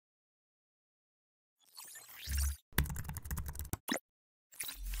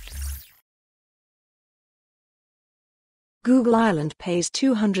Google Ireland pays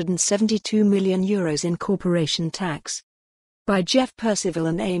 €272 million in corporation tax. By Geoff, Percival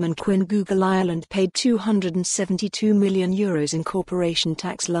and Eamon. QuinnGoogle Ireland paid €272 million in corporation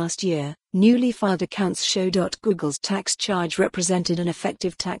tax last year. Newly filed accounts show Google's tax charge represented an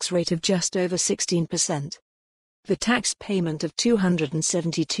effective tax rate of just over 16%. The tax payment of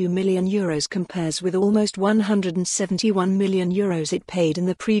 €272 million compares with almost €171 million it paid in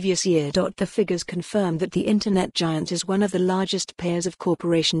the previous year. The figures confirm that the internet giant is one of the largest payers of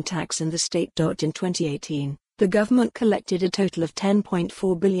corporation tax in the state. In 2018, the government collected a total of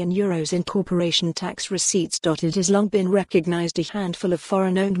 €10.4 billion in corporation tax receipts. It has long been recognized a handful of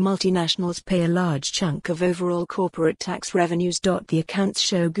foreign-owned multinationals pay a large chunk of overall corporate tax revenues. The accounts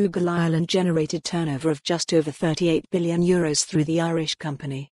show Google Ireland generated turnover of just over €38 billion through the Irish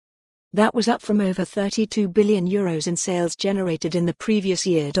company. That was up from over €32 billion in sales generated in the previous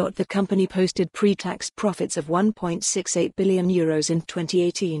year. The company posted pre-tax profits of €1.68 billion in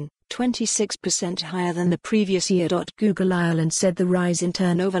 2018. 26% higher than the previous year. Google Ireland said the rise in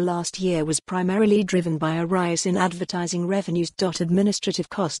turnover last year was primarily driven by a rise in advertising revenues. Administrative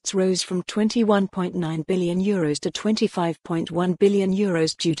costs rose from €21.9 billion to €25.1 billion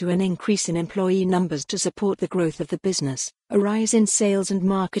due to an increase in employee numbers to support the growth of the business, a rise in sales and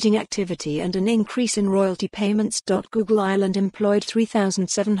marketing activity and an increase in royalty payments. Google Ireland employed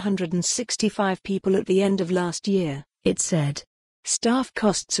 3,765 people at the end of last year, it said. Staff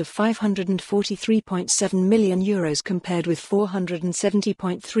costs of €543.7 million compared with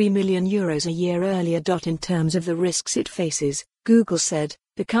 €470.3 million a year earlier. In terms of the risks it faces, Google said,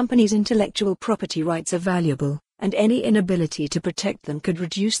 the company's intellectual property rights are valuable, and any inability to protect them could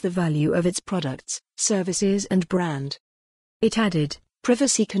reduce the value of its products, services and brand. It added,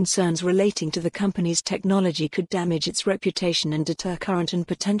 privacy concerns relating to the company's technology could damage its reputation and deter current and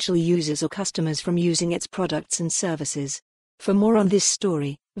potential users or customers from using its products and services. For more on this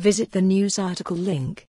story, visit the news article link.